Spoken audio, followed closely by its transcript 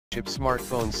flagship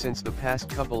smartphones since the past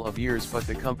couple of years, but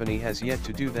the company has yet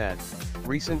to do that.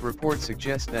 Recent reports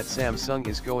suggest that Samsung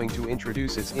is going to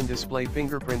introduce its in-display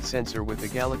fingerprint sensor with the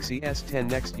Galaxy S10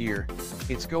 next year.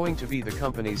 It's going to be the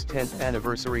company's 10th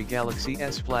anniversary Galaxy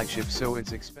S flagship, so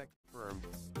it's expected confirmed.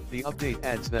 The update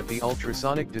adds that the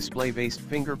ultrasonic display-based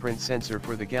fingerprint sensor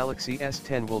for the Galaxy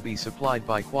S10 will be supplied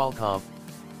by Qualcomm.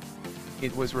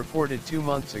 It was reported 2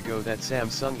 months ago that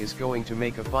Samsung is going to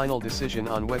make a final decision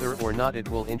on whether or not it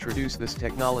will introduce this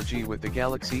technology with the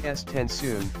Galaxy S10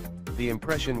 soon. The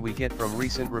impression we get from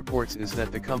recent reports is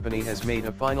that the company has made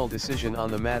a final decision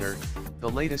on the matter. The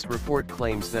latest report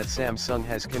claims that Samsung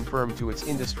has confirmed to its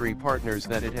industry partners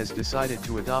that it has decided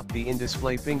to adopt the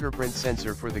in-display fingerprint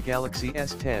sensor for the Galaxy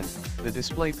S10. The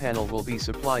display panel will be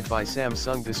supplied by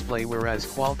Samsung Display, whereas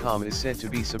Qualcomm is said to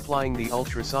be supplying the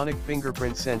ultrasonic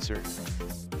fingerprint sensor.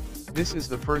 This is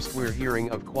the first we're hearing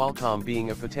of Qualcomm being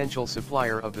a potential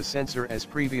supplier of the sensor, as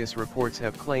previous reports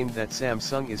have claimed that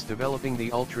Samsung is developing the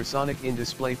ultrasonic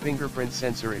in-display fingerprint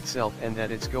sensor itself, and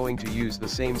that it's going to use the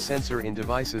same sensor in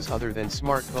devices other than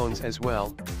smartphones as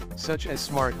well, such as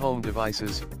smart home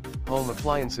devices, home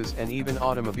appliances, and even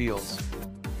automobiles.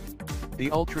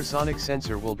 The ultrasonic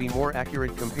sensor will be more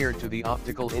accurate compared to the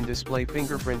optical in-display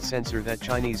fingerprint sensor that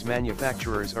Chinese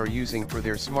manufacturers are using for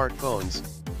their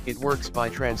smartphones. It works by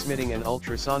transmitting an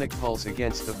ultrasonic pulse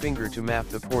against the finger to map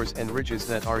the pores and ridges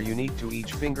that are unique to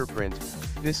each fingerprint.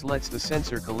 This lets the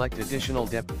sensor collect additional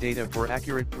depth data for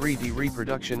accurate 3D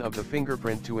reproduction of the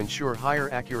fingerprint to ensure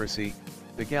higher accuracy.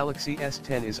 The Galaxy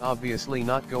S10 is obviously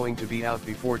not going to be out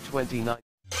before 2019.